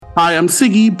Hi, I'm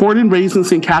Siggy, born and raised in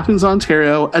St. Catharines,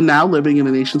 Ontario, and now living in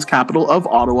the nation's capital of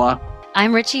Ottawa.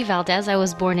 I'm Rechie Valdez. I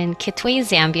was born in Kitwe,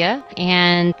 Zambia,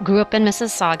 and grew up in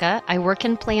Mississauga. I work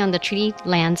and play on the treaty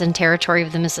lands and territory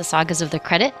of the Mississaugas of the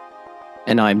Credit.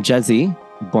 And I'm Jezzy,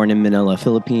 born in Manila,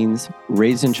 Philippines,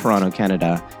 raised in Toronto,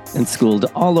 Canada, and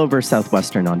schooled all over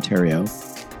southwestern Ontario.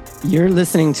 You're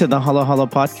listening to the Halo Halo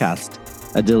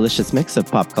podcast, a delicious mix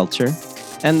of pop culture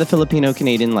and the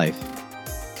Filipino-Canadian life.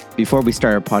 Before we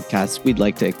start our podcast, we'd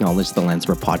like to acknowledge the lands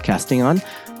we're podcasting on.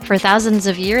 For thousands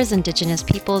of years, Indigenous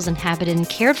peoples inhabited and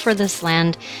cared for this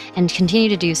land and continue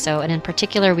to do so. And in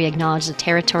particular, we acknowledge the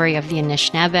territory of the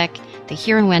Anishinaabe, the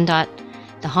Huron-Wendat,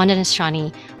 the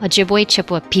Haudenosaunee, Ojibwe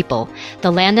Chippewa people,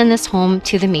 the land in this home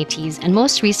to the Métis, and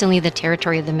most recently the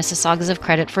territory of the Mississaugas of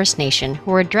Credit First Nation,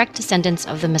 who are direct descendants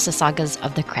of the Mississaugas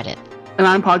of the Credit. And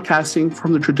I'm podcasting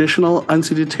from the traditional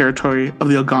unceded territory of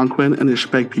the Algonquin and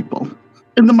Ishbeg people.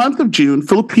 In the month of June,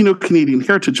 Filipino-Canadian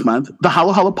Heritage Month, the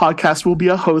Halo Halo podcast will be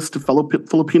a host of fellow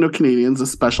Filipino Canadians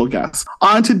as special guests.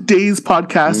 On today's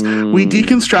podcast, we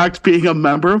deconstruct being a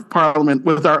member of parliament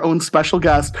with our own special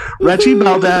guest, Rechie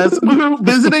Valdez,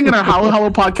 visiting in our Halo Halo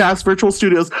podcast virtual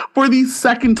studios for the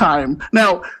second time.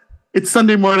 Now, it's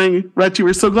Sunday morning. Rechie,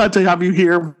 we're so glad to have you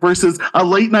here versus a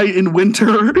late night in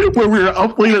winter where we were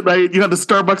up late at night. You had the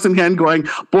Starbucks in hand going,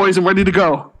 boys, I'm ready to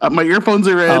go. My earphones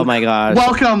are in. Oh my gosh.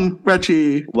 Welcome,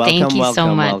 Rechie. Thank you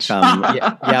so much.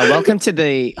 Welcome. Welcome to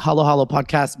the Halo Halo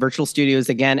podcast virtual studios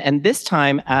again. And this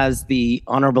time as the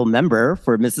honorable member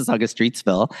for Mississauga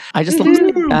Streetsville. I just love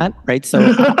saying that, right?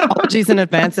 So apologies in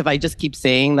advance if I just keep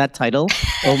saying that title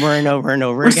over and over and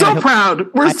over again. We're so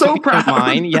proud. We're so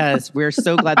proud. Yes, we're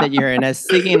so glad that you're and as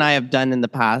Siggy and I have done in the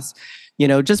past,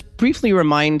 just briefly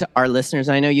remind our listeners,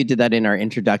 and I know you did that in our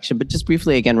introduction, but just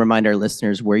briefly again, remind our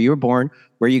listeners where you were born,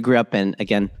 where you grew up, and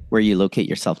again, where you locate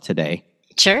yourself today.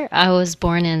 Sure. I was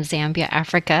born in Zambia,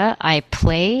 Africa. I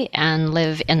play and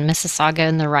live in Mississauga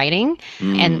in the writing.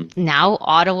 And now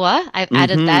Ottawa. I've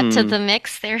added that to the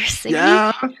mix there,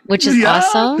 Siggy, which is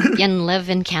awesome. And live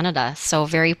in Canada. So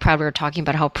very proud. We were talking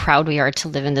about how proud we are to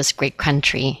live in this great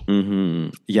country.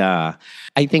 Yeah.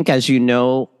 I think, as you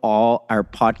know, all our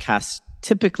podcasts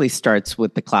typically starts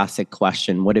with the classic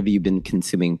question, what have you been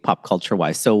consuming pop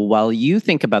culture-wise? So while you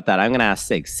think about that, I'm going to ask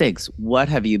Sigs, what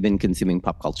have you been consuming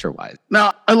pop culture-wise?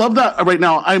 Now, I love that right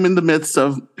now I'm in the midst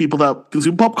of people that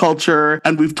consume pop culture,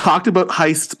 and we've talked about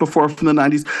heists before from the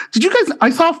 90s. Did you guys, I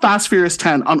saw Fast Furious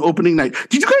 10 on opening night.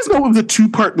 Did you guys know it was a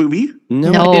two-part movie?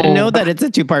 No, I didn't know that it's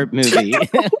a two-part movie.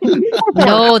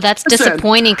 No, that's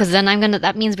disappointing because then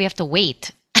that means we have to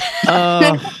wait.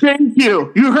 Thank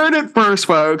you. You heard it first,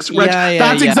 folks.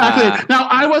 That's exactly it. Now,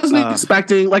 I wasn't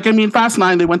expecting, Fast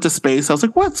 9, they went to space. I was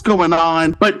like, what's going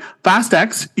on? But Fast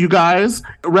X, you guys,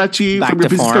 Rechie, back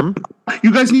to farm.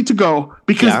 You guys need to go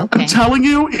because I'm telling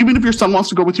you, even if your son wants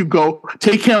to go with you, go.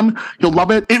 Take him. You'll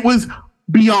love it. It was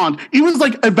beyond. It was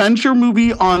like adventure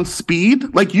movie on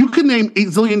speed. Like, you could name 8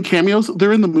 zillion cameos.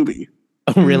 They're in the movie.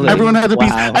 Oh, really? Everyone had a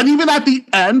piece. And even at the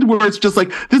end where it's just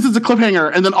like, this is a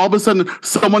cliffhanger. And then all of a sudden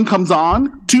someone comes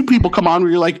on, 2 people come on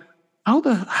where you're like, how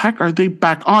the heck are they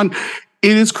back on?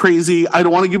 It is crazy. I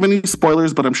don't want to give any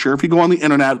spoilers, but I'm sure if you go on the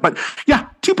internet, but yeah,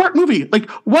 2-part movie. Like,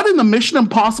 what in the Mission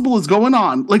Impossible is going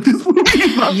on? Like, this movie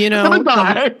is gonna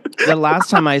die. The last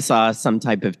time I saw some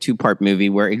type of 2-part movie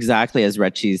where exactly as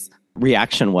Rechie's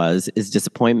reaction is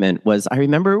disappointment was, I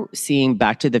remember seeing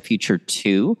Back to the Future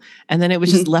 2, and then it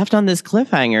was just left on this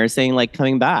cliffhanger saying like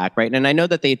coming back, right? And I know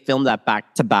that they filmed that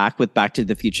back to back with Back to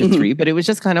the Future 3, but it was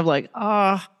just kind of like,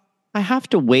 I have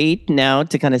to wait now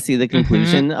to kind of see the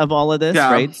conclusion of all of this,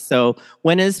 right? So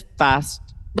when is Fast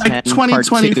 10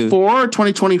 2024 or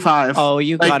 2025? Oh,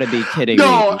 you gotta be kidding me.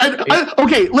 No,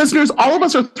 okay, listeners, all of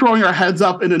us are throwing our heads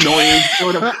up in annoyance.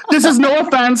 This is no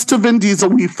offense to Vin Diesel.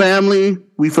 We family,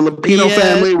 we Filipino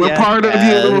family, we're part of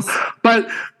you. But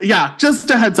yeah,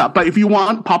 just a heads up. But if you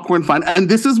want popcorn fun, and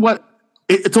this is what,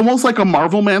 it's almost like a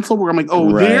Marvel mantle where I'm like,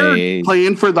 they're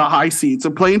playing for the high seats.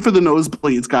 They're playing for the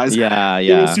nosebleeds, guys. Yeah.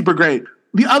 It was super great.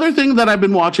 The other thing that I've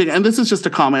been watching, and this is just a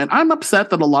comment, I'm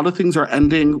upset that a lot of things are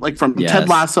ending, like from Ted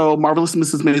Lasso, Marvelous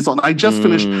Mrs. Maisel, and I just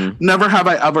finished Never Have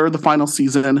I Ever, the final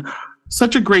season.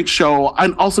 Such a great show.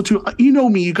 And also, too, you know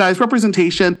me, you guys,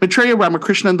 representation. Maitreya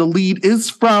Ramakrishnan, the lead, is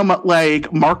from,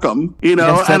 like, Markham, you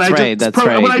know? Yes, that's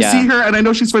right. When I see her, and I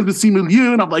know she's friends with Simu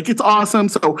Liu, and I'm like, it's awesome.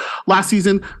 So last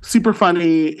season, super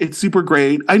funny. It's super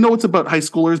great. I know it's about high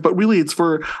schoolers, but really it's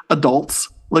for adults.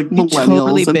 like You millennials.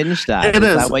 totally binged that. It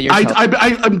is. That what you're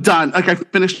I'm done. Like I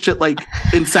finished it like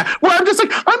in where I'm just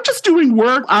like, I'm just doing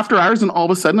work after hours, and all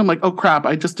of a sudden I'm like, oh crap,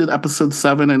 I just did episode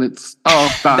 7 and it's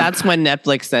done. That's when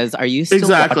Netflix says, are you still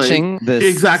watching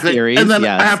this series? And then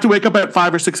I have to wake up at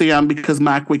 5 or 6 a.m. because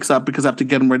Mac wakes up because I have to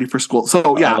get him ready for school.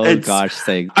 So yeah, gosh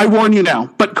sake. I warn you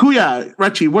now. But Kuya,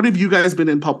 Rechie, what have you guys been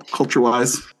in pop culture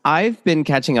wise? I've been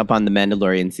catching up on The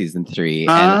Mandalorian season 3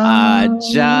 and I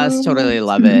just totally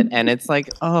love it. And it's like,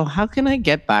 oh, how can I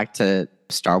get back to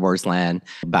Star Wars land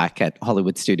back at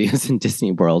Hollywood Studios in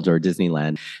Disney World or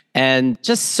Disneyland? And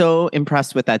just so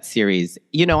impressed with that series.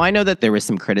 You know, I know that there was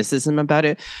some criticism about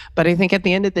it, but I think at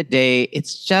the end of the day,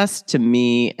 it's just to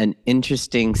me an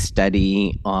interesting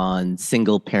study on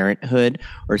single parenthood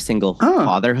or single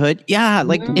fatherhood. Yeah,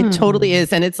 like it totally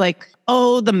is. And it's like,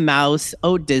 oh, the mouse,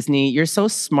 oh, Disney, you're so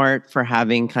smart for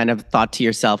having kind of thought to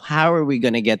yourself, how are we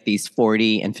going to get these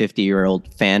 40 and 50-year-old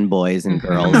fanboys and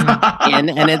girls in?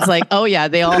 And it's like, oh yeah,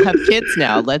 they all have kids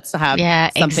now. Let's have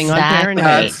something on parenthood.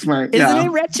 That's smart. Isn't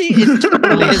it, Rechie? It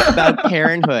totally is about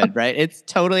parenthood, right? It's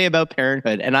totally about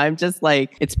parenthood. And I'm just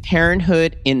like, it's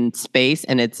parenthood in space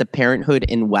and it's a parenthood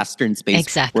in Western space.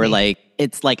 Exactly. Where like,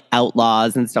 it's like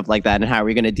outlaws and stuff like that. And how are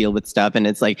we going to deal with stuff? And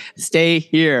it's like, stay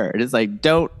here. And it's like,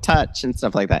 don't touch and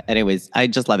stuff like that. Anyways, I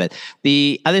just love it.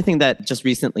 The other thing that just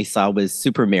recently saw was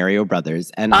Super Mario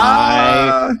Brothers. And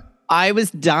I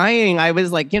was dying. I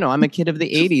was like, you know, I'm a kid of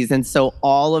the 80s. And so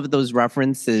all of those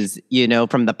references, you know,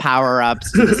 from the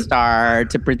power-ups to the star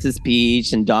to Princess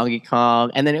Peach and Donkey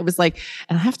Kong. And then it was like,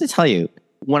 and I have to tell you,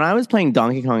 when I was playing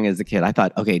Donkey Kong as a kid, I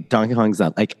thought, okay, Donkey Kong's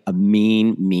like a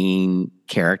mean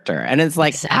character. And it's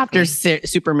like after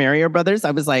Super Mario Brothers,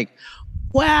 I was like,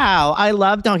 wow, I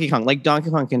love Donkey Kong. Like Donkey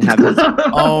Kong can have his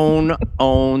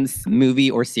own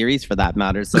movie or series for that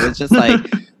matter. So it's just like,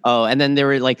 oh, and then there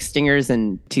were like stingers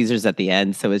and teasers at the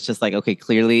end. So it's just like, okay,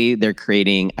 clearly they're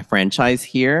creating a franchise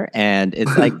here. And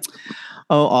it's like,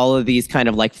 oh, all of these kind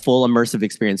of like full immersive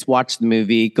experience. Watch the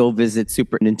movie, go visit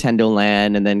Super Nintendo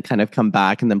Land, and then kind of come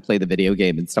back and then play the video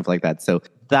game and stuff like that. So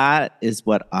that is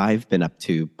what I've been up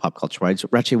to pop culture-wise.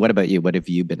 Rechie, what about you? What have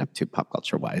you been up to pop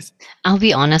culture-wise? I'll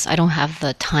be honest, I don't have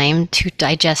the time to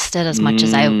digest it as much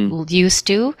as I used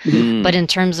to. But in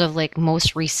terms of like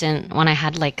most recent, when I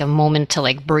had like a moment to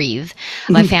like breathe,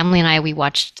 my family and I, we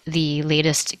watched the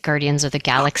latest Guardians of the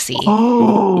Galaxy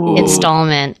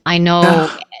installment. I know.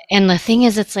 And the thing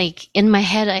is, it's like in my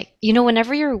head,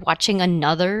 whenever you're watching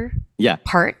another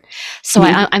part, so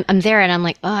I'm there and I'm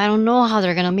like, oh, I don't know how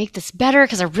they're going to make this better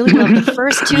because I really love the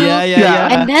first two.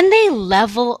 And then they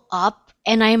level up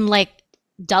and I'm like,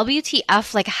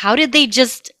 WTF, like how did they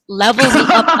just level me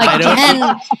up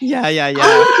again?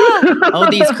 Oh,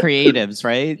 these creatives,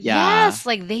 right? Yes,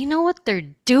 like they know what they're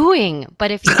doing.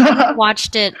 But if you haven't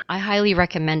watched it, I highly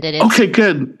recommend it. Okay,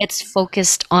 good. It's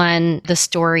focused on the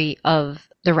story of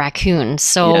the raccoon.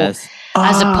 So as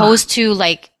opposed to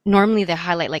like normally they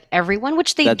highlight like everyone,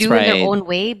 which they do in their own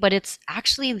way, but it's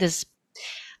actually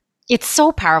it's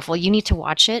so powerful. You need to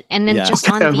watch it. And then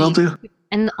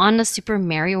on the Super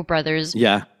Mario Brothers,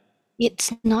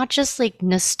 it's not just like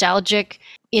nostalgic.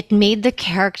 It made the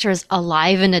characters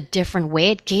alive in a different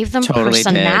way. It gave them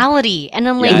personality. And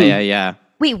I'm like,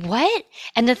 wait, what?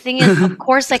 And the thing is, of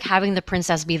course, like having the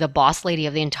princess be the boss lady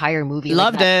of the entire movie.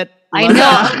 Loved it. I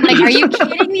know. Like, are you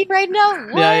kidding me right now?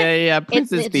 What? Yeah.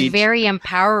 Princess Peach. It's very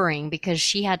empowering because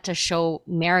she had to show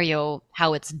Mario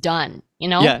how it's done. You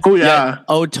know? Yeah.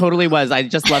 Oh, totally was. I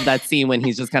just love that scene when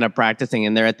he's just kind of practicing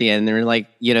and they're at the end. They're like,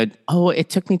 oh, it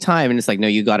took me time. And it's like, no,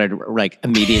 you got it like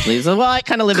immediately. So, well, I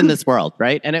kind of live in this world,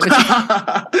 right? And it was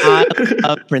I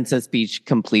love Princess Peach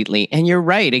completely. And you're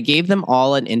right. It gave them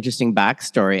all an interesting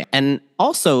backstory and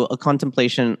also a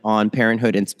contemplation on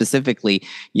parenthood and specifically,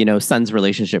 sons'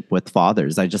 relationship with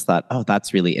fathers. I just thought, oh,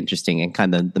 that's really interesting and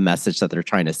kind of the message that they're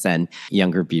trying to send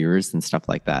younger viewers and stuff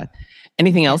like that.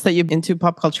 Anything else that you're into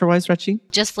pop culture-wise, Rechie?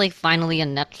 Just like finally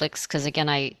on Netflix, because again,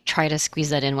 I try to squeeze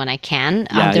that in when I can.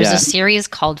 There's a series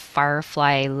called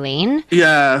Firefly Lane.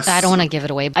 Yes. I don't want to give it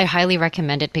away. I highly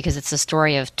recommend it because it's the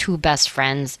story of two best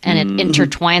friends and it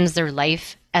intertwines their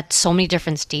life at so many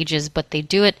different stages, but they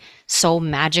do it so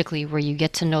magically where you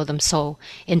get to know them so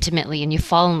intimately and you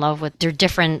fall in love with their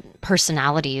different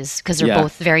personalities because they're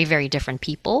both very, very different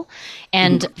people.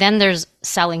 And then there's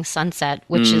Selling Sunset,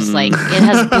 which is like, it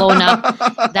has blown up.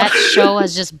 That show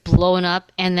has just blown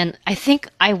up. And then I think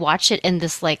I watch it in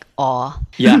this like awe.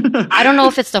 Yeah. I don't know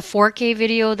if it's the 4K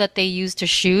video that they use to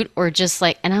shoot or just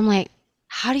like, and I'm like,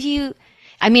 how do you...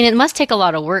 I mean, it must take a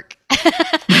lot of work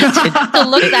to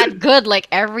look that good, like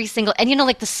every single, and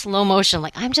like the slow motion,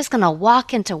 like I'm just gonna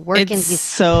walk into work in It's these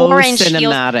so 4-inch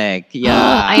cinematic. heels.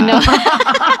 Yeah. I know.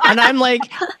 And I'm like,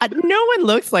 no one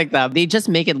looks like that. They just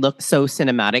make it look so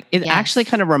cinematic. It actually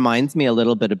kind of reminds me a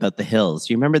little bit about The Hills.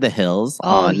 Do you remember The Hills?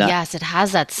 Oh, yes. It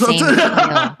has that same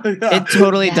feel. It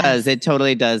totally does. It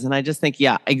totally does. And I just think,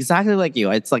 exactly like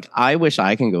you. It's like, I wish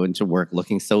I can go into work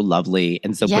looking so lovely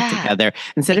and so put together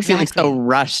instead of feeling so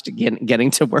rushed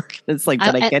getting to work. It's like,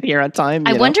 did I get here on time?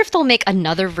 I wonder if they'll make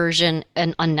another version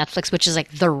on Netflix, which is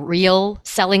like the real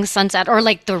Selling Sunset, or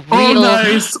like the real. Oh,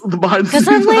 nice. Because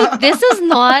I'm like, this is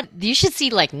not, you should see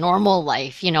like normal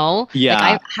life, Yeah.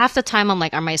 Like half the time I'm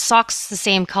like, are my socks the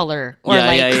same color? Or you know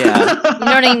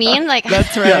what I mean? Like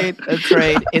That's right. That's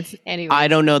right. It's anyway. I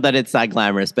don't know that it's that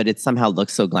glamorous, but it somehow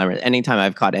looks so glamorous. Anytime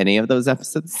I've caught any of those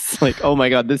episodes, it's like, oh my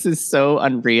God, this is so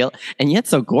unreal and yet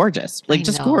so gorgeous. Like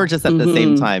just gorgeous at the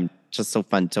same time. Just so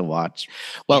fun to watch.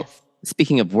 Well,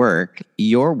 speaking of work,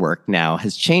 your work now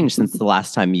has changed since the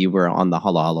last time you were on the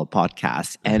Halo Halo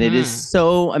podcast. And it is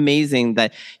so amazing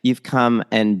that you've come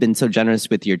and been so generous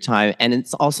with your time. And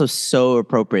it's also so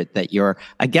appropriate that you're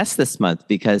a guest this month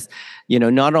because,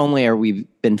 not only are we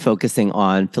been focusing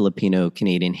on Filipino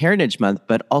Canadian Heritage Month,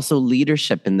 but also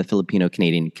leadership in the Filipino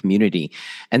Canadian community.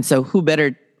 And so who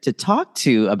better to talk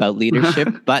to about leadership,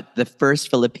 but the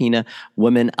first Filipina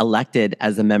woman elected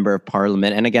as a member of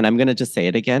parliament. And again, I'm going to just say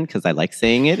it again because I like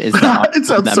saying it. Is the it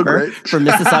sounds member so great. from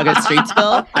Mississauga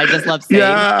Streetsville. I just love saying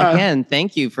it. Again,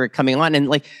 thank you for coming on. And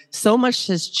like so much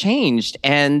has changed.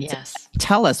 And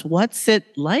tell us, what's it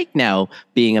like now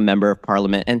being a member of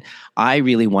parliament? And I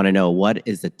really want to know, what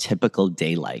is a typical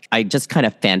day like? I just kind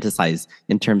of fantasize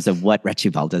in terms of what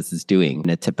Rechie Valdez is doing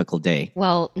in a typical day.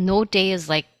 Well, no day is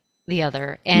like the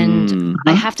other. And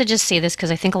I have to just say this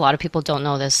because I think a lot of people don't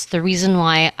know this. The reason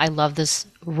why I love this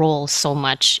role so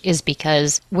much is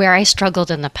because where I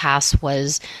struggled in the past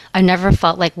was I never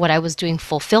felt like what I was doing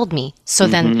fulfilled me. So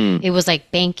then it was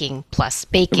like banking plus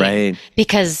baking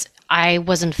because I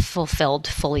wasn't fulfilled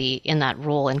fully in that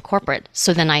role in corporate.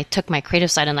 So then I took my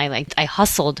creative side and I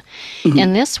hustled.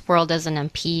 In this world as an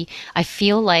MP, I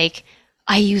feel like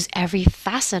I use every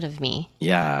facet of me.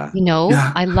 Yeah.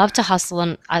 I love to hustle,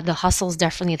 and the hustle's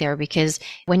definitely there because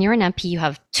when you're an MP, you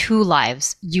have two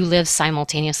lives. You live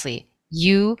simultaneously.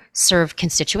 You serve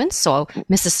constituents. So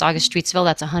Mississauga Streetsville,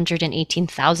 that's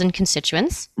 118,000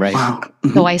 constituents. Right. Wow.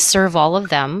 So I serve all of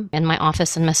them in my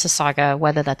office in Mississauga,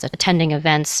 whether that's attending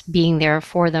events, being there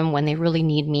for them when they really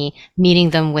need me, meeting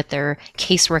them with their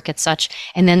casework and such.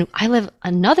 And then I live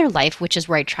another life, which is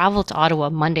where I travel to Ottawa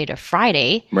Monday to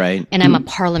Friday. Right. And I'm a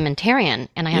parliamentarian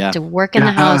and I have to work in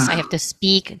the House. I have to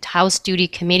speak, House duty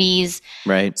committees.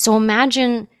 Right. So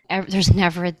imagine there's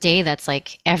never a day that's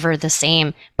like ever the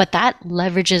same, but that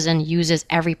leverages and uses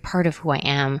every part of who I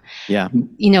am. Yeah.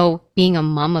 Being a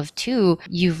mom of two,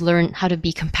 you've learned how to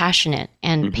be compassionate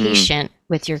and patient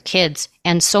with your kids.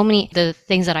 And so many the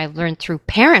things that I've learned through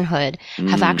parenthood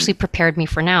have actually prepared me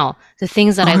for now. The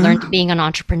things that I learned being an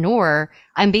entrepreneur,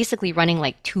 I'm basically running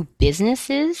like two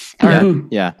businesses.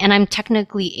 And I'm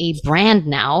technically a brand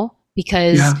now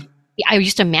because I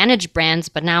used to manage brands,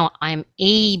 but now I'm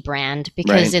a brand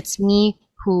because it's me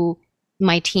who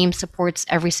my team supports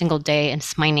every single day, and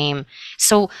it's my name.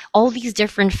 So all these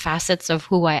different facets of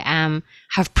who I am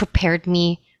have prepared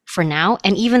me for now.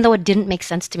 And even though it didn't make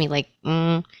sense to me, like,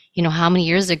 how many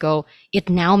years ago, it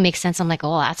now makes sense. I'm like,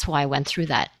 oh, that's why I went through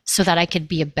that, so that I could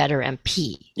be a better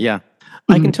MP. Yeah.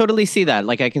 I can totally see that.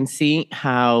 Like, I can see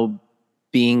how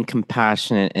being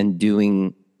compassionate and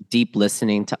doing deep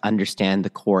listening to understand the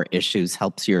core issues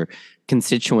helps your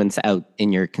constituents out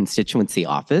in your constituency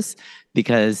office,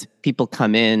 because people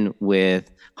come in with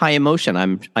high emotion,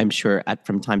 I'm sure,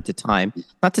 from time to time.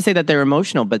 Not to say that they're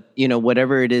emotional, but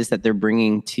whatever it is that they're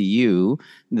bringing to you,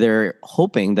 they're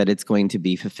hoping that it's going to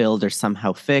be fulfilled or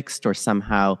somehow fixed or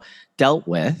somehow dealt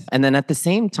with. And then at the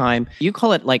same time, you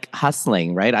call it like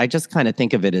hustling, right? I just kind of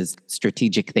think of it as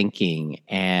strategic thinking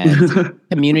and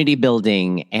community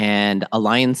building and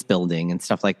alliance building and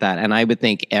stuff like that. And I would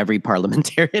think every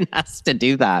parliamentarian has to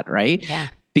do that, right? Yeah.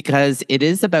 Because it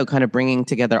is about kind of bringing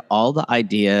together all the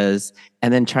ideas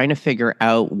and then trying to figure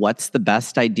out what's the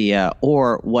best idea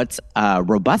or what's a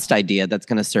robust idea that's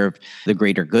going to serve the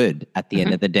greater good at the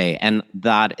end of the day. And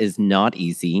that is not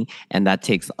easy. And that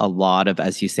takes a lot of,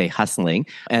 as you say, hustling.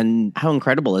 And how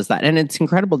incredible is that? And it's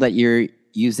incredible that you're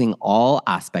using all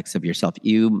aspects of yourself.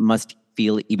 You must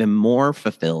feel even more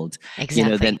fulfilled,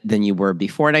 than you were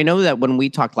before. And I know that when we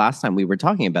talked last time, we were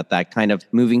talking about that kind of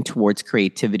moving towards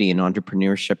creativity and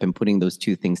entrepreneurship and putting those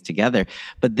two things together.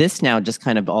 But this now just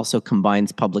kind of also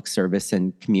combines public service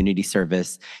and community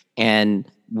service, and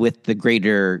with the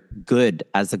greater good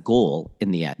as a goal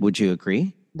in the end. Would you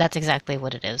agree? That's exactly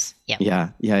what it is.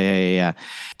 Yeah.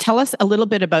 Tell us a little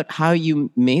bit about how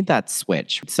you made that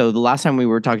switch. So the last time we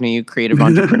were talking to you, creative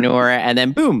entrepreneur, and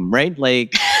then boom, right?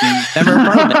 Like never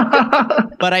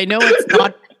Parliament. But I know it's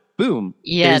not boom.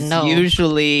 Yeah, there's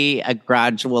usually a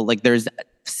gradual, like there's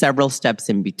several steps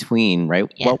in between,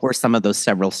 right? Yeah. What were some of those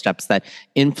several steps that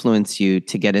influence you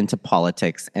to get into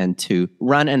politics and to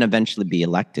run and eventually be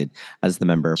elected as the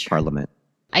member of Parliament?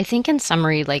 I think in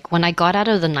summary, like when I got out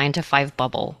of the 9-to-5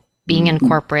 bubble, being in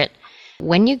corporate,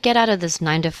 when you get out of this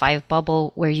 9-to-5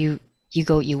 bubble where you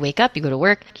wake up, you go to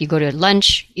work, you go to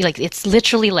lunch, it's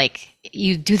literally like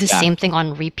you do the same thing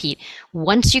on repeat.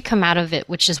 Once you come out of it,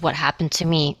 which is what happened to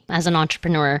me as an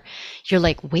entrepreneur, you're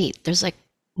like, wait, there's like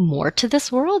more to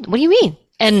this world? What do you mean?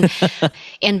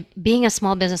 And being a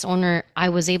small business owner, I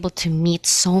was able to meet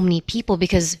so many people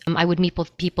because I would meet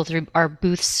people through our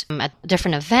booths at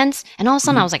different events. And all of a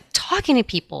sudden I was like talking to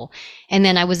people. And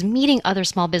then I was meeting other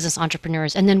small business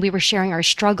entrepreneurs. And then we were sharing our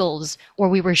struggles, or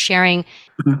we were sharing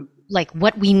like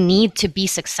what we need to be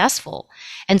successful.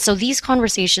 And so these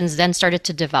conversations then started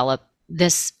to develop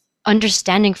this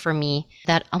understanding for me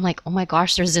that I'm like, oh my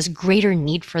gosh, there's this greater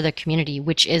need for the community,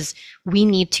 which is we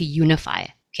need to unify.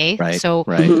 Okay.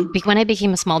 When I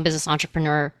became a small business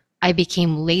entrepreneur, I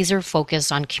became laser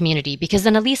focused on community, because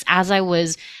then at least as I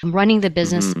was running the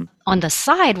business on the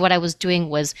side, what I was doing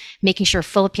was making sure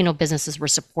Filipino businesses were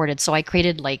supported. So I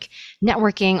created like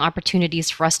networking opportunities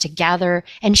for us to gather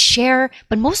and share,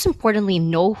 but most importantly,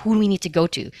 know who we need to go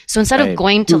to. So instead of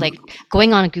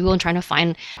going on Google and trying to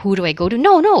find who do I go to?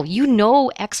 No, you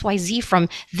know XYZ from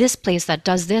this place that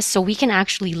does this. So we can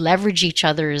actually leverage each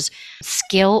other's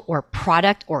skill or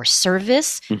product or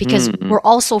service, because we're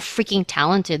all so freaking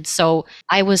talented. So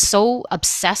I was so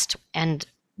obsessed and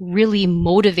really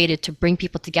motivated to bring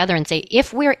people together and say,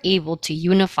 if we're able to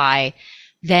unify,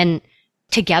 then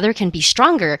together can be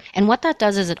stronger. And what that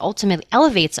does is it ultimately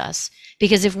elevates us,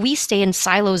 because if we stay in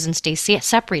silos and stay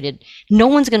separated, no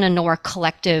one's going to know our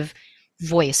collective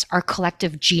voice, our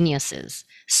collective geniuses.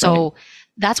 So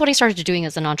that's what I started doing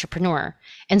as an entrepreneur.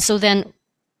 And so then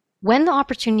when the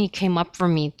opportunity came up for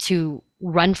me to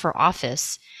run for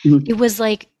office, it was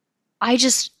like,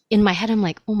 in my head, I'm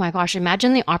like, oh my gosh,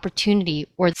 imagine the opportunity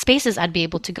or the spaces I'd be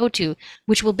able to go to,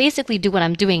 which will basically do what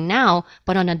I'm doing now,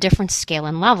 but on a different scale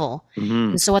and level.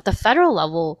 And so at the federal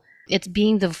level, it's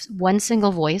being the one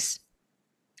single voice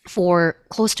for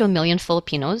close to 1 million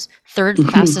Filipinos, third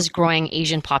fastest growing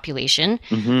Asian population.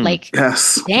 Like,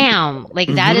 damn, like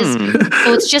that is,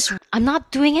 so it's just, I'm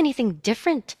not doing anything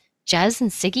different, Jez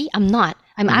and Siggy. I'm not.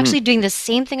 I'm actually doing the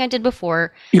same thing I did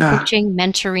before, coaching,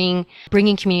 mentoring,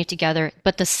 bringing community together,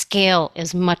 but the scale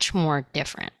is much more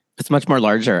different. It's much more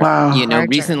larger. Wow.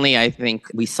 Recently, I think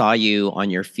we saw you on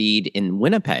your feed in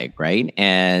Winnipeg, right?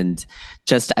 And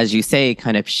just as you say,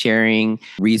 kind of sharing,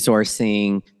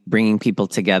 resourcing, bringing people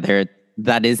together.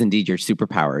 That is indeed your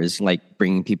superpower, is like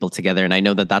bringing people together. And I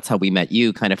know that that's how we met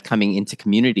you, kind of coming into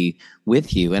community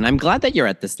with you. And I'm glad that you're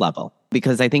at this level,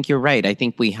 because I think you're right. I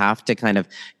think we have to kind of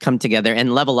come together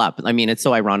and level up. I mean, it's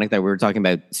so ironic that we were talking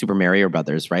about Super Mario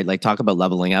Brothers, right? Like, talk about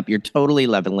leveling up. You're totally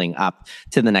leveling up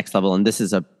to the next level. And this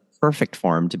is a perfect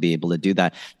forum to be able to do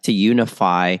that, to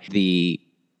unify the,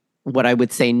 what I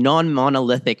would say,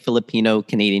 non-monolithic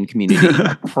Filipino-Canadian community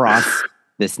across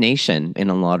this nation in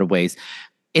a lot of ways.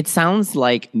 It sounds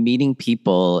like meeting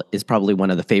people is probably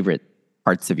one of the favorite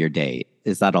parts of your day.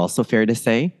 Is that also fair to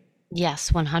say?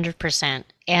 Yes, 100%.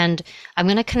 And I'm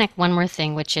going to connect one more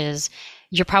thing, which is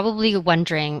you're probably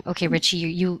wondering, okay,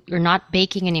 Rechie, you're not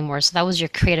baking anymore. So that was your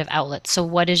creative outlet. So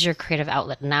what is your creative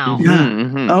outlet now?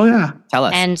 Oh, yeah. Tell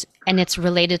us. And it's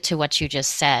related to what you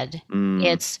just said.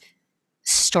 It's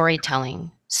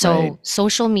storytelling. So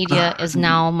social media is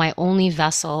now my only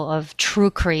vessel of true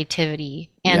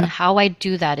creativity. And how I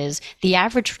do that is the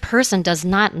average person does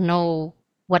not know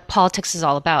what politics is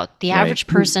all about. The average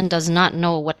person does not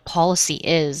know what policy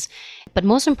is. But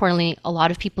most importantly, a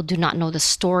lot of people do not know the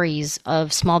stories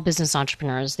of small business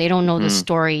entrepreneurs. They don't know the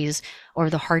stories or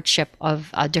the hardship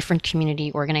of different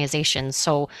community organizations.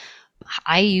 So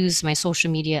I use my social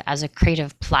media as a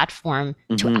creative platform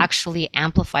to actually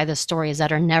amplify the stories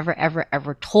that are never, ever,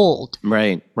 ever told.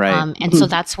 Right. And so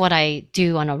that's what I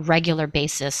do on a regular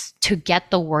basis to get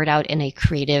the word out in a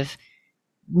creative,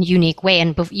 unique way.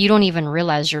 And you don't even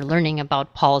realize you're learning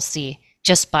about policy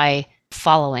just by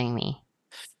following me.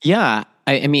 Yeah.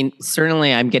 I mean,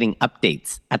 certainly I'm getting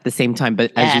updates at the same time,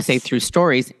 but as you say, through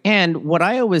stories. And what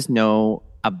I always know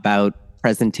about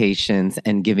presentations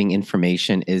and giving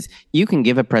information is you can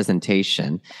give a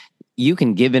presentation, you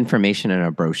can give information in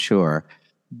a brochure,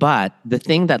 but the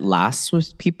thing that lasts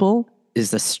with people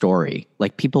is the story.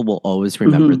 Like people will always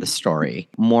remember the story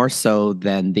more so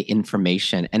than the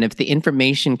information. And if the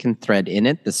information can thread in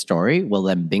it, the story, well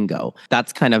then bingo.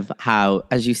 That's kind of how,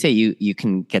 as you say, you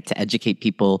can get to educate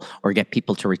people or get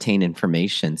people to retain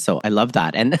information. So I love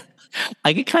that. And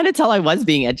I could kind of tell I was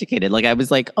being educated. Like I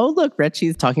was like, oh, look,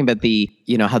 Rechie's talking about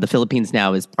how the Philippines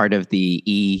now is part of the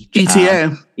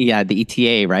ETA. The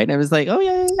ETA, right? And I was like, oh,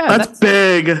 yeah. That's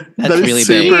big. That is really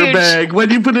super big.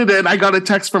 When you put it in, I got a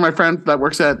text from my friend that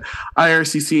works at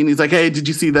IRCC and he's like, hey, did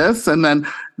you see this? And then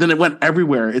it went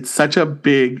everywhere. It's such a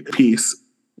big piece.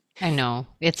 I know.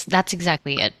 That's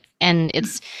exactly it. And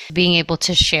it's being able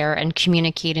to share and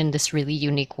communicate in this really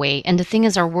unique way. And the thing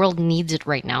is, our world needs it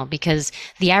right now because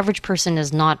the average person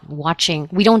is not watching.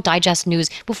 We don't digest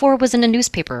news. Before it was in a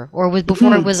newspaper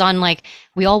before it was on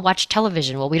we all watch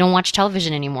television. Well, we don't watch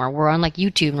television anymore. We're on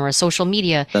YouTube and we're on social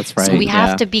media. That's right. So we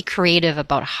have to be creative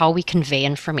about how we convey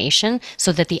information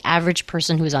so that the average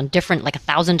person who's on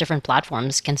 1,000 different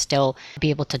platforms can still be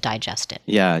able to digest it.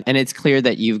 Yeah. And it's clear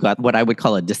that you've got what I would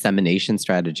call a dissemination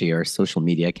strategy or a social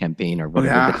media campaign or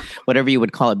whatever you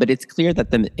would call it. But it's clear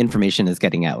that the information is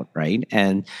getting out, right?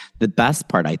 And the best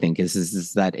part, I think,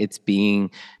 is that it's being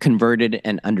converted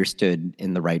and understood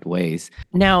in the right ways.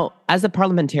 Now, as a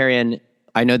parliamentarian,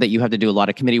 I know that you have to do a lot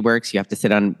of committee works. You have to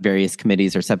sit on various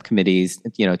committees or subcommittees,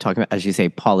 talking about, as you say,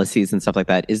 policies and stuff like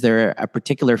that. Is there a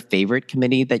particular favorite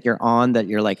committee that you're on that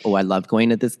you're like, oh, I love going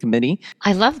to this committee?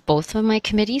 I love both of my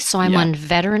committees. So I'm on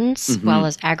veterans as well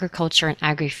as agriculture and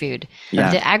agri-food.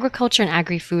 Yeah. The agriculture and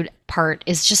agri-food part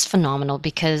is just phenomenal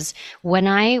because when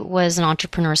I was an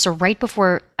entrepreneur, so right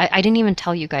before, I didn't even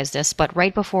tell you guys this, but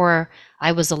right before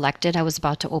I was elected, I was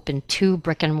about to open 2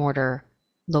 brick and mortar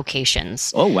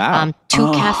locations. Oh, wow.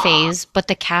 2 cafes, but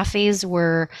the cafes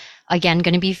were, again,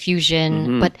 going to be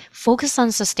fusion, but focus on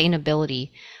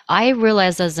sustainability. I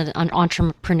realized as an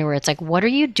entrepreneur, it's like, what are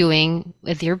you doing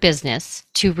with your business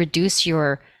to reduce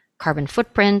your carbon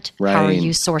footprint? Right. How are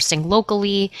you sourcing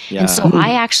locally? Yeah. And so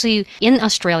I actually, in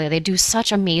Australia, they do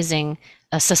such amazing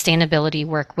sustainability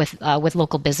work with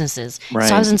local businesses. Right.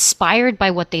 So I was inspired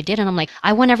by what they did. And I'm like,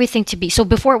 I want everything to be, so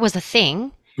before it was a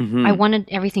thing, I wanted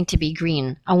everything to be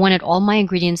green. I wanted all my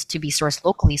ingredients to be sourced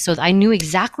locally, so I knew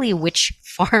exactly which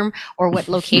farm or what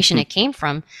location it came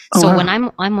from. So when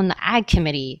I'm on the ag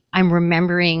committee, I'm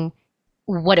remembering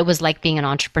what it was like being an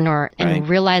entrepreneur and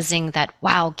realizing that,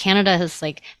 wow, Canada has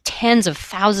tens of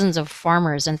thousands of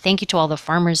farmers, and thank you to all the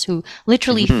farmers who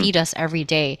literally feed us every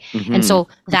day. And so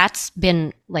that's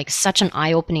been such an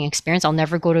eye-opening experience. I'll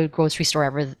never go to a grocery store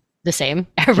ever the same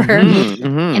ever.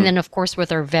 And then of course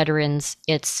with our veterans,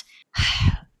 it's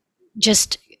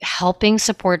just helping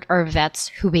support our vets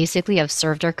who basically have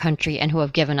served our country and who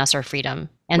have given us our freedom.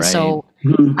 And so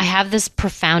I have this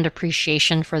profound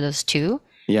appreciation for those two.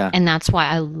 Yeah. And that's why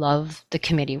I love the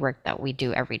committee work that we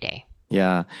do every day.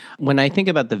 Yeah. When I think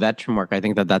about the veteran work, I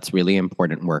think that that's really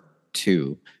important work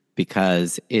too,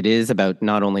 because it is about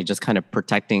not only just kind of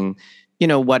protecting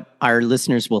what our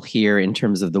listeners will hear in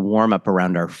terms of the warm up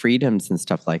around our freedoms and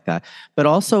stuff like that, but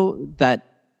also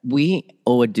that we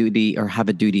owe a duty or have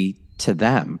a duty to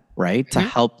them, right? To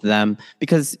help them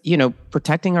because,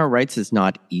 protecting our rights is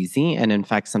not easy. And in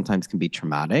fact, sometimes can be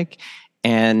traumatic.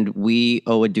 And we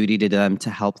owe a duty to them to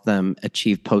help them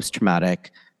achieve post-traumatic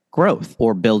growth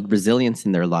or build resilience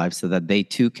in their lives so that they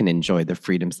too can enjoy the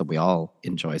freedoms that we all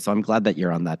enjoy. So I'm glad that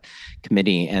you're on that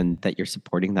committee and that you're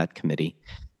supporting that committee.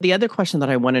 The other question that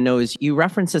I want to know is, you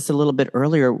referenced this a little bit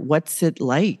earlier. What's it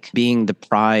like being the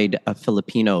pride of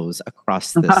Filipinos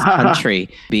across this country,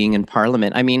 being in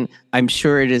Parliament? I mean, I'm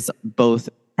sure it is both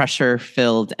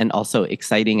pressure-filled and also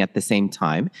exciting at the same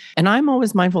time. And I'm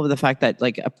always mindful of the fact that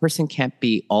a person can't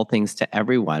be all things to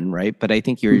everyone, right? But I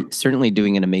think you're certainly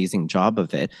doing an amazing job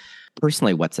of it.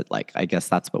 Personally, what's it like? I guess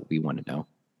that's what we want to know.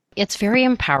 It's very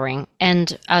empowering.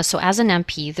 And so as an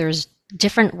MP, there's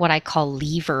different what I call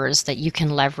levers that you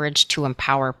can leverage to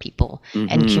empower people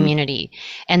and community.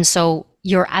 And so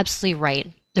you're absolutely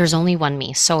right. There's only one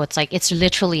me. So it's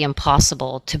literally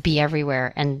impossible to be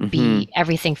everywhere and be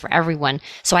everything for everyone.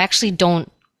 So I actually don't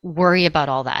worry about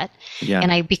all that. Yeah. And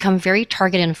I become very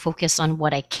targeted and focused on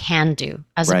what I can do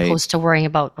as opposed to worrying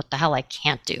about what the hell I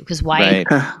can't do. Because why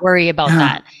worry about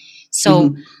that?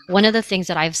 So one of the things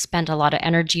that I've spent a lot of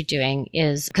energy doing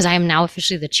is, because I am now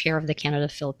officially the chair of the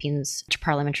Canada-Philippines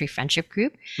Interparliamentary Friendship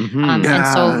Group. And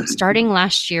so starting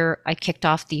last year, I kicked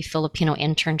off the Filipino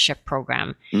internship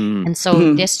program. And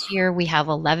so this year we have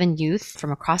 11 youth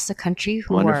from across the country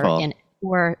who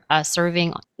are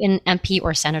serving in MP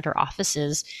or senator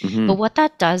offices. But what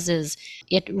that does is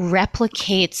it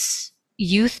replicates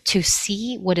youth to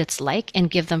see what it's like and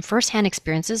give them firsthand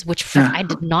experiences, which I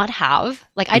did not have.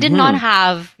 Like, I did not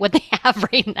have what they have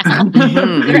right now.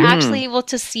 They're actually able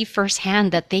to see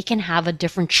firsthand that they can have a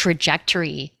different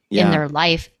trajectory in their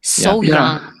life so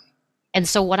young. And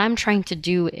so what I'm trying to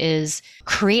do is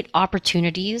create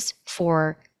opportunities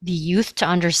for the youth to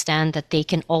understand that they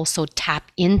can also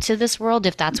tap into this world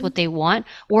if that's what they want,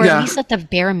 or at least at the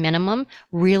bare minimum,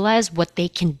 realize what they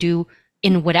can do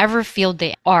in whatever field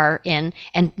they are in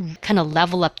and kind of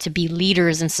level up to be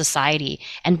leaders in society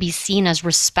and be seen as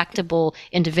respectable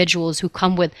individuals who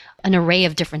come with an array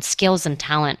of different skills and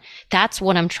talent. That's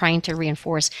what I'm trying to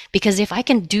reinforce. Because if I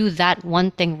can do that one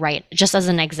thing right, just as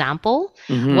an example,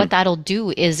 what that'll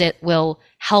do is it will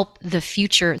help the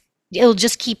future. It'll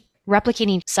just keep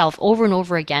replicating itself over and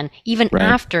over again, even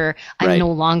after I'm no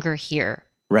longer here.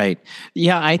 Right.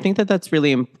 Yeah, I think that that's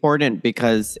really important,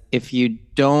 because if you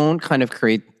don't kind of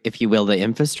create, if you will, the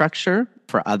infrastructure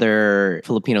for other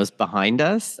Filipinos behind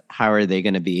us, how are they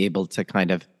going to be able to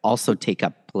kind of also take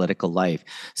up political life?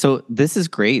 So this is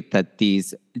great that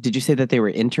these, did you say that they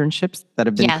were internships that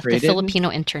have been created? The Filipino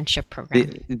internship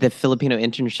program. The Filipino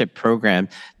internship program,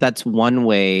 that's one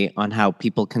way on how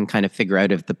people can kind of figure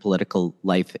out if the political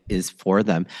life is for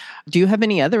them. Do you have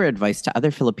any other advice to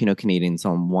other Filipino Canadians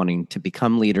on wanting to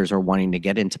become leaders or wanting to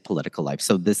get into political life?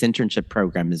 So this internship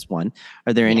program is one.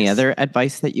 Are there any other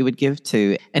advice that you would give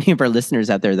to any of our listeners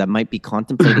out there that might be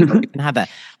contemplating or even have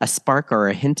a spark or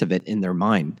a hint of it in their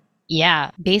mind?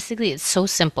 Yeah, basically it's so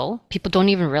simple. People don't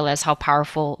even realize how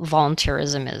powerful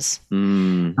volunteerism is.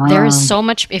 There is so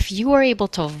much. If you are able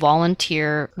to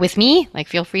volunteer with me, like,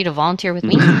 feel free to volunteer with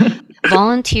me.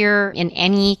 Volunteer in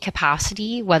any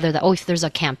capacity, whether if there's a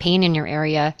campaign in your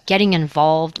area, getting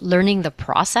involved, learning the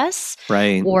process,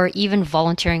 or even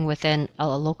volunteering within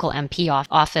a local MP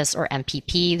office or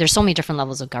MPP. There's so many different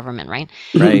levels of government,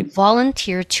 right?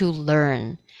 Volunteer to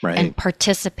learn and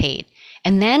participate.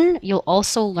 And then you'll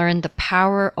also learn the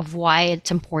power of why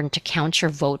it's important to count your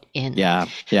vote in.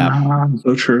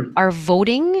 So true. Our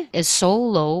voting is so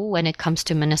low when it comes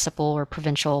to municipal or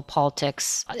provincial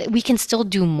politics. We can still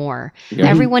do more.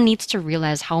 Everyone needs to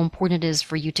realize how important it is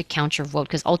for you to count your vote,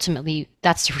 because ultimately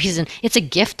that's the reason. It's a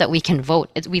gift that we can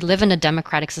vote. We live in a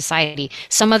democratic society.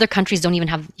 Some other countries don't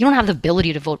have the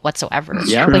ability to vote whatsoever.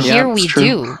 But here we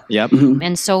do.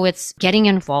 And so it's getting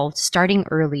involved, starting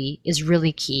early is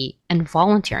really key. And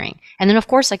volunteering. And then, of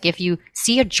course, like, if you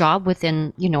see a job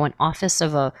within, an office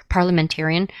of a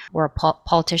parliamentarian or a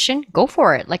politician, go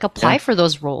for it. Like, apply for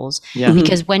those roles.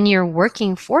 Because when you're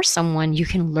working for someone, you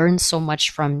can learn so much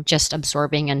from just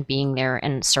absorbing and being there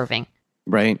and serving.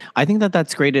 Right. I think that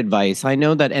that's great advice. I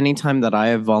know that anytime that I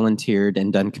have volunteered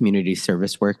and done community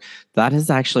service work, that is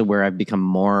actually where I've become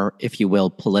more, if you will,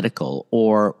 political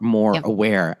or more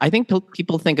aware. I think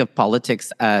people think of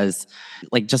politics as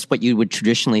like just what you would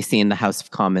traditionally see in the House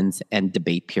of Commons and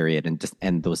debate period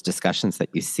and those discussions that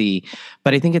you see.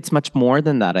 But I think it's much more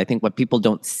than that. I think what people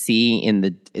don't see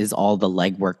is all the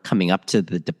legwork coming up to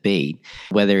the debate,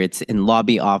 whether it's in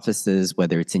lobby offices,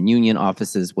 whether it's in union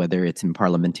offices, whether it's in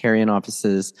parliamentarian offices,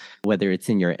 whether it's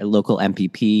in your local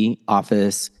MPP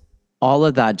office. All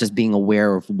of that, just being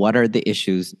aware of what are the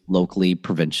issues locally,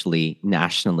 provincially,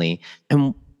 nationally,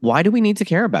 and why do we need to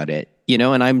care about it?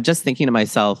 And I'm just thinking to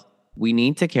myself, we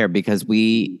need to care because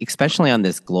we, especially on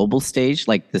this global stage,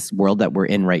 like this world that we're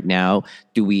in right now,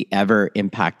 do we ever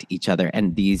impact each other?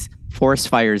 And these forest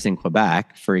fires in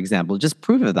Quebec, for example, just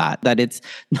prove of that it's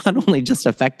not only just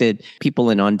affected people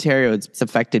in Ontario, it's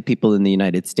affected people in the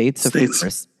United States, of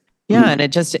course. Yeah, and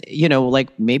it just,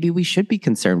 like, maybe we should be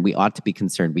concerned. We ought to be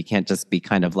concerned. We can't just be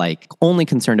kind of like only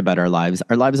concerned about our lives.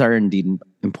 Our lives are indeed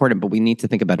important, but we need to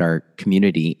think about our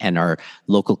community and our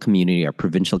local community, our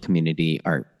provincial community,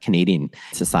 our Canadian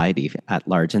society at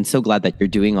large. And so glad that you're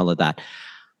doing all of that.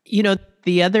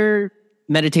 The other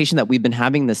meditation that we've been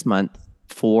having this month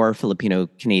for Filipino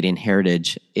Canadian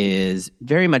heritage is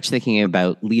very much thinking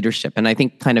about leadership. And I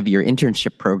think kind of your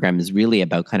internship program is really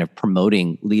about kind of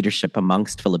promoting leadership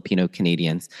amongst Filipino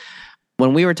Canadians.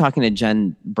 When we were talking to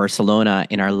Jen Barcelona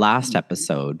in our last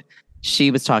episode,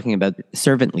 she was talking about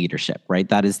servant leadership, right?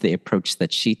 That is the approach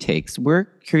that she takes. We're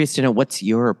curious to know, what's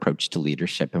your approach to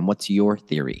leadership and what's your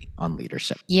theory on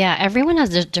leadership? Yeah, everyone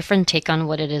has a different take on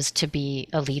what it is to be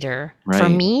a leader. Right. For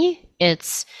me,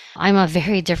 I'm a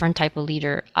very different type of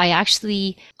leader.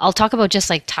 I'll talk about just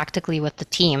like tactically with the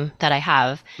team that I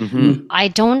have. I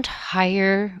don't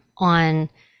hire on,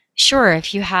 sure,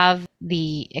 if you have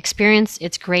the experience,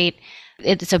 it's great.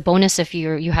 It's a bonus if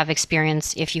you have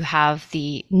experience, if you have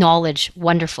the knowledge,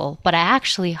 wonderful. But I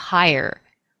actually hire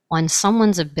on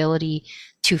someone's ability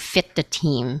to fit the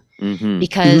team.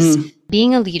 Because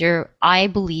being a leader, I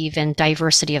believe in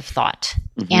diversity of thought.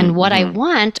 And what I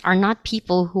want are not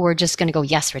people who are just going to go,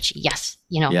 yes, Rechie, yes.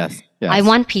 Yes. I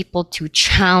want people to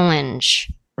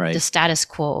challenge the status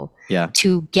quo,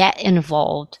 to get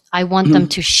involved. I want them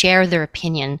to share their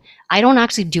opinion. I don't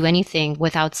actually do anything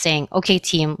without saying, okay,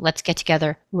 team, let's get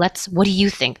together. What do you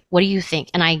think? What do you think?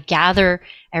 And I gather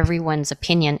everyone's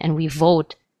opinion and we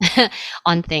vote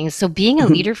on things. So being a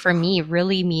leader for me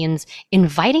really means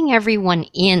inviting everyone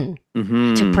in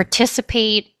to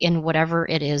participate in whatever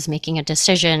it is, making a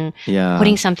decision,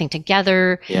 putting something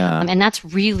together. And that's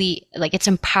really like, it's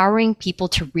empowering people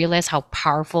to realize how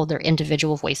powerful their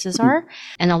individual voices are.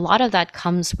 And a lot of that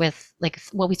comes with like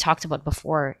what we talked about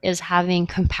before is having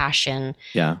compassion,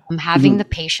 having the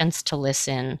patience to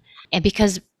listen. And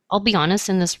because I'll be honest,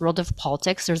 in this world of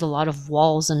politics, there's a lot of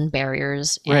walls and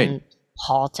barriers and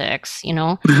politics,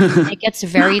 it gets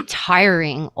very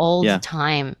tiring all the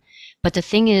time. But the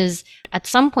thing is, at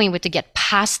some point we have to get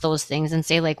past those things and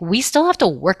say, like, we still have to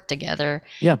work together.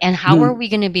 And how are we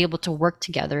going to be able to work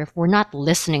together if we're not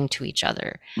listening to each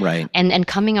other? And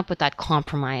coming up with that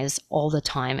compromise all the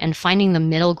time and finding the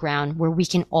middle ground where we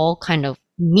can all kind of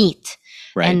meet.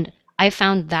 And I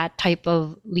found that type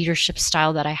of leadership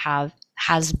style that I have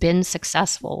has been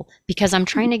successful because I'm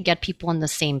trying to get people on the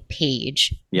same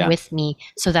page with me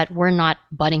so that we're not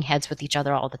butting heads with each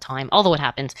other all the time, although it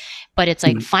happens. But it's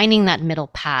like finding that middle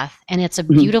path. And it's a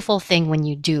beautiful thing when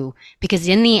you do, because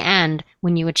in the end,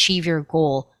 when you achieve your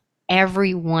goal,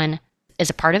 everyone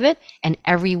is a part of it and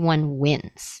everyone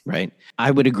wins. I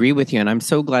would agree with you. And I'm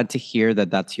so glad to hear that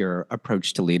that's your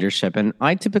approach to leadership. And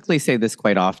I typically say this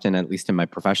quite often, at least in my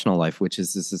professional life, which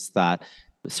is that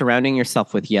surrounding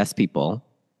yourself with yes people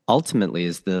ultimately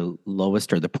is the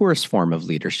lowest or the poorest form of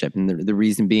leadership. And the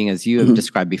reason being, as you have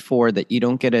described before, that you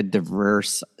don't get a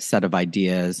diverse set of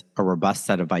ideas, a robust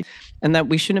set of ideas, and that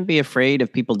we shouldn't be afraid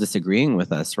of people disagreeing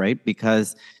with us, right?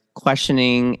 Because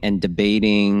questioning and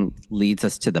debating leads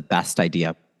us to the best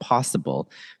idea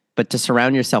possible. But to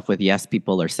surround yourself with yes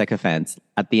people or sycophants,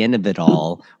 at the end of it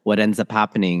all, what ends up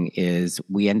happening is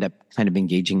we end up kind of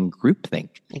engaging groupthink.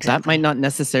 That might not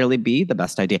necessarily be the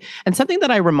best idea. And something that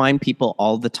I remind people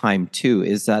all the time too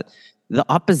is that the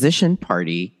opposition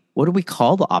party, what do we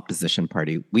call the opposition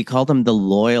party? We call them the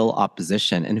loyal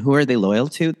opposition. And who are they loyal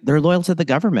to? They're loyal to the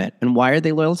government. And why are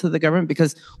they loyal to the government?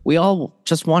 Because we all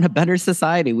just want a better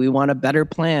society. We want a better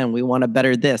plan. We want a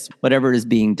better this, whatever is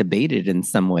being debated in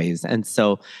some ways. And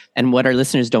so, and what our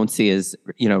listeners don't see is,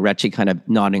 Rechie kind of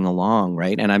nodding along,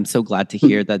 right? And I'm so glad to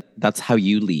hear that that's how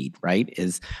you lead, right?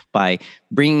 Is by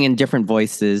bringing in different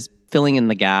voices, filling in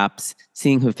the gaps,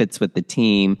 seeing who fits with the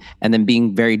team, and then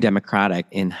being very democratic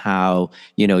in how,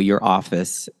 your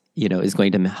office, is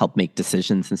going to help make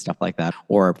decisions and stuff like that,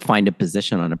 or find a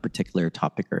position on a particular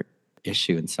topic or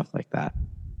issue and stuff like that.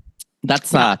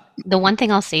 That's the one thing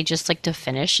I'll say, just like to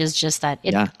finish, is just that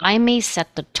I may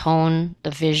set the tone,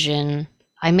 the vision,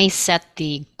 I may set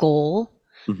the goal,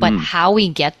 but how we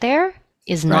get there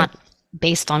is not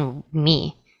based on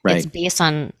me. It's based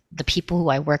on the people who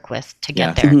I work with to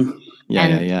get there.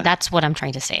 That's what I'm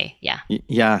trying to say.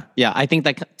 I think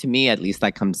that, to me at least,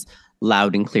 that comes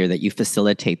loud and clear, that you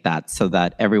facilitate that so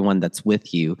that everyone that's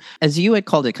with you, as you had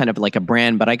called it, kind of like a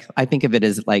brand, but I think of it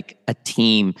as like a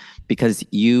team, because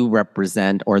you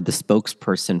represent, or the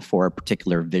spokesperson for, a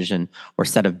particular vision or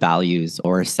set of values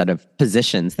or a set of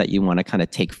positions that you want to kind of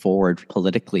take forward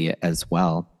politically as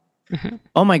well.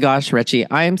 Oh my gosh, Rechie,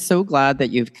 I am so glad that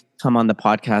you've come on the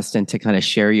podcast and to kind of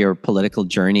share your political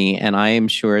journey. And I am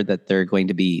sure that there are going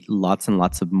to be lots and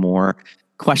lots of more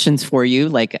questions for you,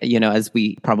 like, as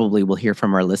we probably will hear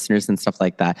from our listeners and stuff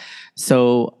like that.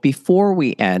 So before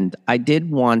we end, I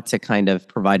did want to kind of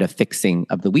provide a fixing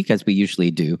of the week, as we usually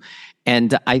do.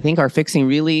 And I think our fixing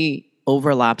really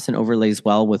overlaps and overlays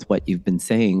well with what you've been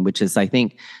saying, which is, I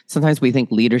think sometimes we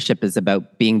think leadership is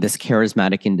about being this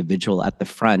charismatic individual at the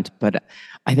front, but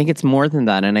I think it's more than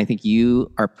that. And I think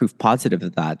you are proof positive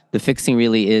of that. The fixing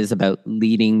really is about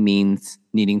leading means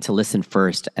needing to listen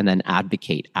first and then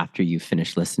advocate after you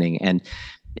finish listening. And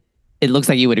it looks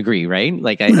like you would agree, right?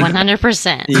 Like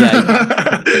 100%.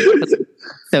 Yeah.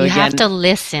 So you have to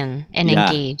listen and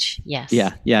engage. Yes.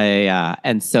 Yeah.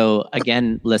 And so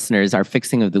again, listeners, our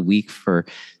fixing of the week for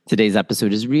today's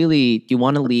episode is really, do you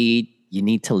want to lead? you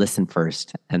need to listen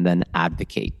first and then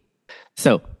advocate.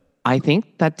 So I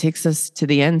think that takes us to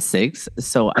the end, Sigs.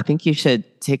 So I think you should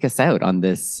take us out on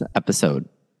this episode.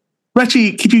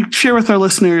 Rechie, could you share with our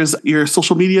listeners your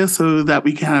social media so that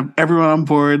we can have everyone on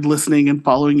board listening and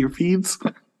following your feeds?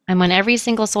 I'm on every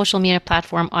single social media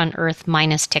platform on earth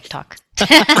minus TikTok.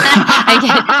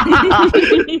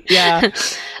 Yeah.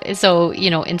 So,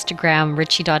 Instagram,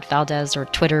 Rechie.Valdez, or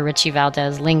Twitter, Rechie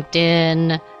Valdez,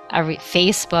 LinkedIn,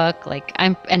 Facebook,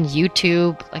 and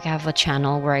YouTube. I have a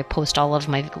channel where I post all of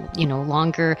my,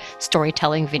 longer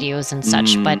storytelling videos and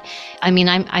such. But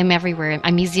I'm everywhere.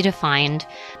 I'm easy to find.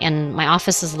 And my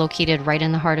office is located right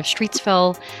in the heart of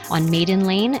Streetsville on Maiden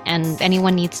Lane. And if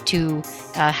anyone needs to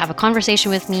have a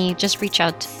conversation with me, just reach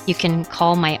out. You can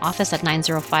call my office at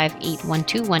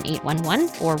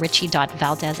 905-812-1811 or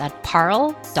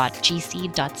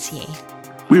richie.valdez@parle.gc.ca.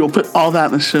 We will put all that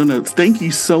in the show notes. Thank you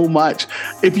so much.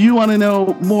 If you want to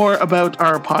know more about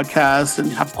our podcast and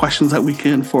have questions that we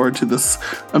can forward to this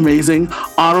amazing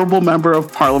honorable member of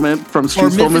Parliament from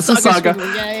Streetsville, Mississauga.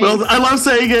 Well, I love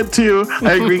saying it too.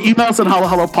 I agree. Emails at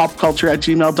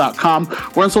hallowhallowpopculture@gmail.com.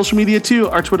 We're on social media too.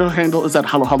 Our Twitter handle is at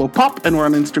hallowhallowpop, and we're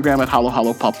on Instagram at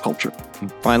hallowhallowpopculture.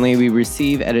 Finally, we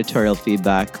receive editorial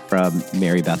feedback from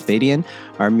Mary Beth Badian.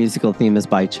 Our musical theme is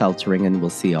by Cheltering, and we'll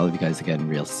see all of you guys again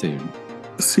real soon.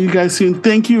 See you guys soon.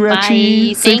 Thank you, Rechie.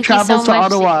 Bye. Safe travels to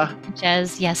Ottawa.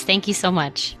 Jez. Yes, thank you so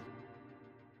much.